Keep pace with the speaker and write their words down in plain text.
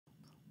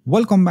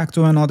Welcome back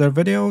to another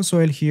video.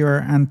 Soil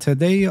here, and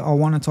today I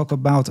want to talk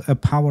about a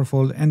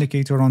powerful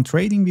indicator on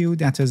TradingView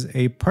that is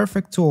a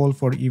perfect tool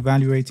for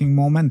evaluating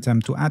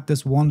momentum. To add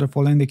this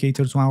wonderful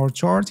indicator to our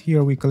chart,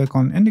 here we click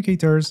on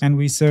indicators and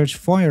we search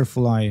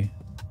Firefly.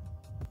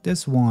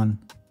 This one.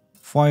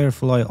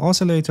 Firefly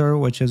oscillator,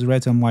 which is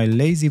written by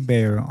Lazy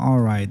Bear.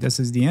 Alright, this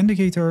is the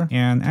indicator,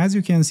 and as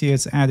you can see,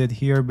 it's added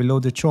here below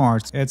the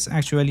chart. It's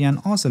actually an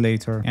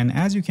oscillator, and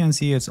as you can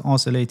see, it's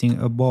oscillating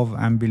above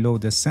and below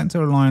the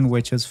center line,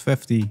 which is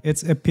 50.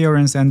 Its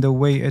appearance and the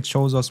way it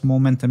shows us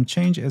momentum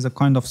change is a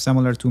kind of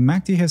similar to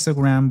MACD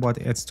histogram, but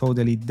it's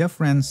totally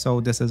different.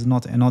 So this is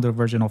not another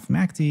version of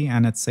MACD,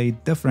 and it's a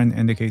different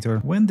indicator.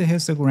 When the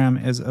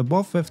histogram is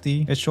above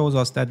 50, it shows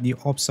us that the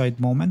upside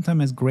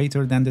momentum is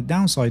greater than the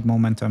downside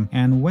momentum.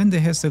 And when the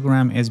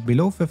histogram is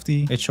below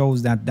 50, it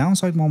shows that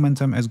downside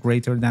momentum is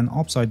greater than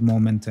upside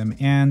momentum.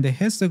 And the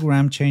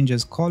histogram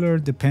changes color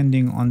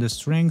depending on the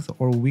strength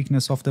or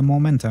weakness of the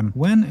momentum.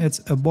 When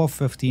it's above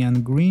 50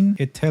 and green,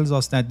 it tells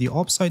us that the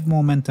upside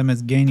momentum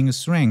is gaining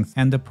strength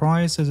and the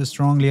price is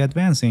strongly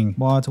advancing.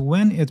 But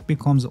when it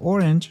becomes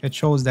orange, it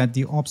shows that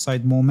the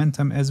upside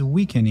momentum is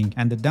weakening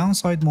and the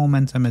downside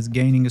momentum is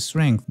gaining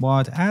strength.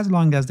 But as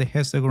long as the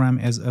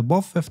histogram is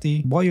above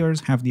 50,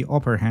 buyers have the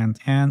upper hand.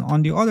 And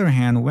on the other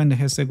hand, when the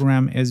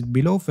histogram is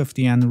below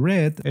 50 and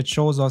red, it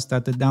shows us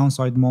that the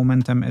downside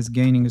momentum is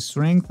gaining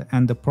strength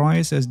and the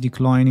price is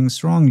declining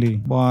strongly.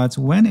 But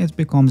when it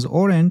becomes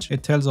orange,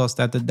 it tells us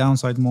that the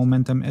downside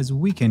momentum is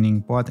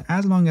weakening. But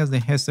as long as the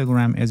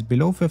histogram is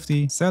below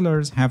 50,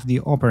 sellers have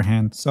the upper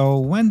hand. So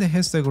when the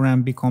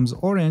histogram becomes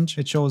orange,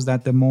 it shows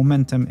that the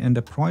momentum in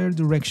the prior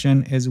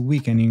direction is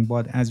weakening.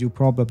 But as you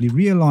probably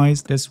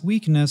realize, this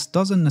weakness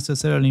doesn't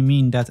necessarily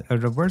mean that a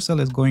reversal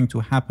is going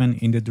to happen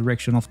in the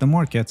direction of the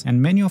market.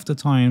 And many of the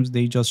times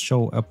they just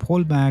show a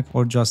pullback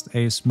or just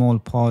a small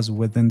pause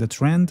within the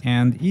trend,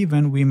 and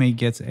even we may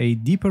get a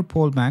deeper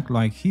pullback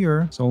like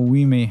here. So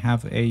we may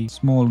have a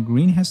small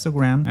green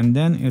histogram and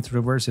then it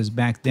reverses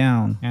back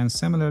down, and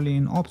similarly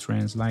in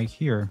uptrends like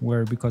here,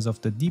 where because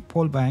of the deep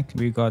pullback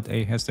we got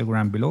a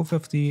histogram below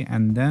 50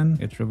 and then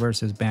it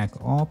reverses back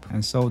up,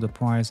 and so the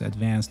price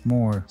advanced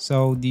more.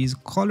 So these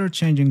color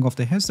changing of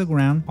the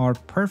histogram are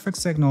perfect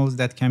signals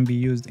that can be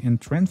used in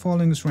trend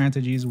following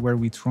strategies where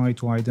we try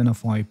to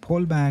identify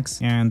pullbacks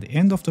and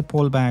end of the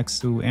pullbacks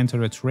to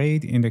enter a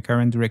trade in the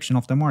current direction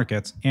of the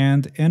market.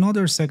 And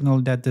another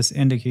signal that this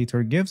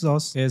indicator gives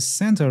us is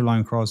center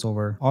line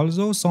crossover.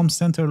 Although some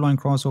center line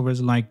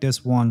crossovers like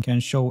this one can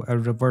show a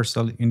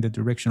reversal in the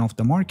direction of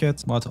the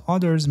market, but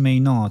others may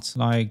not,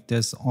 like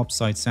this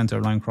upside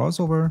center line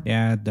crossover,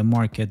 that the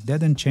market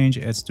didn't change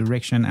its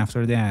direction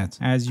after that.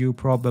 As you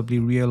probably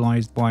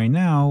realized by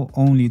now,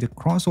 only the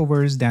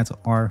crossovers that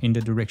are in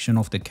the direction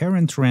of the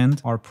current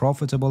trend are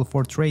profitable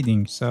for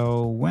trading.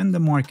 So when the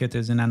market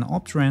is in an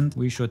uptrend,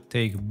 we should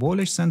take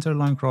bullish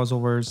centerline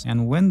crossovers,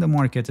 and when the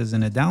market is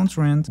in a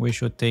downtrend, we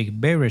should take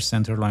bearish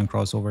centerline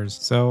crossovers.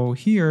 So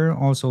here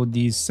also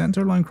these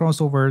centerline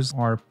crossovers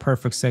are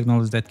perfect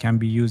signals that can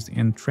be used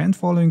in trend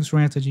following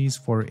strategies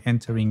for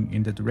entering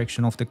in the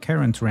direction of the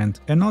current trend.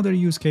 Another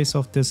use case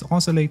of this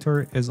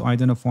oscillator is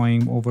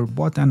identifying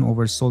overbought and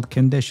oversold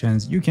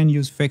conditions. You can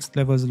use fixed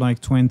levels like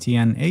 20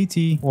 and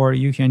 80, or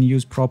you can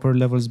use proper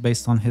levels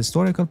based on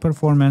historical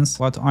performance,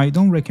 but I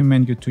don't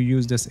recommend you to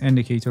use this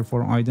indicator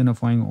for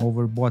identifying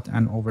overbought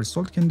and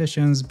oversold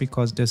conditions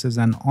because this is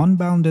an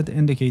unbounded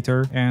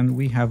indicator and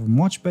we have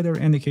much better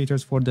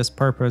indicators for this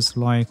purpose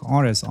like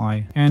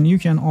RSI. And you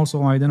can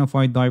also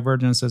identify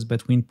divergences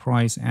between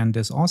price and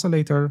this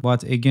oscillator,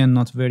 but again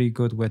not very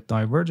good with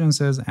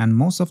divergences, and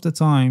most of the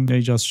time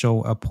they just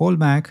show a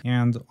pullback.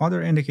 And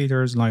other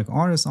indicators like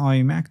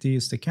RSI, MACD,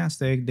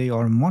 stochastic, they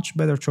are much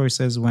better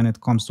choices when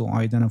it comes to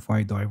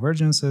identify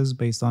divergences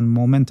based on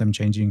momentum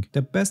changing.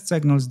 The best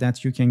signals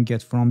that you can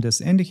get from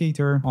this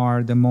indicator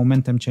are the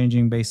momentum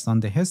changing based on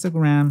the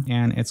histogram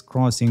and it's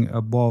crossing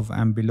above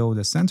and below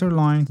the center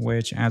line,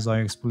 which as I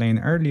explained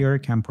earlier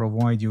can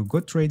provide you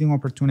good trading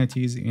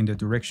opportunities in the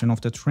direction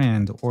of the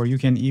trend, or you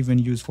can even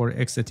use for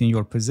exiting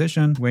your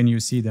position when you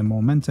see the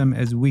momentum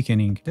is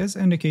weakening. This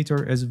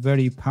indicator is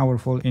very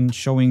powerful in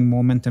showing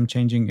momentum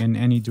changing in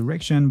any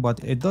direction,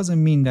 but it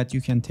doesn't mean that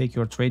you can take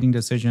your trading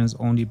decisions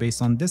only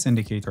based on this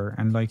indicator,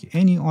 and like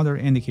any other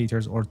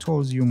indicators or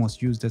tools, you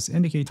must use this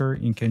indicator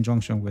in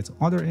conjunction with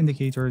other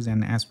indicators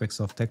and aspects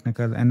of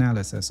technical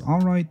analysis.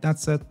 Alright,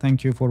 that's it.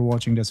 Thank you for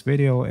watching this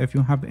video. If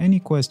you have any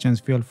questions,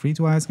 feel free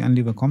to ask and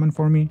leave a comment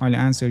for me. I'll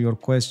answer your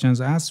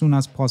questions as soon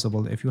as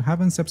possible. If you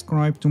haven't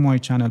subscribed to my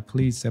channel,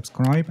 please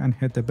subscribe and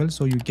hit the bell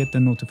so you get the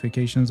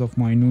notifications of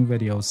my new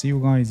videos. See you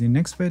guys in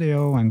next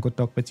video and good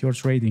luck with your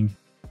trading.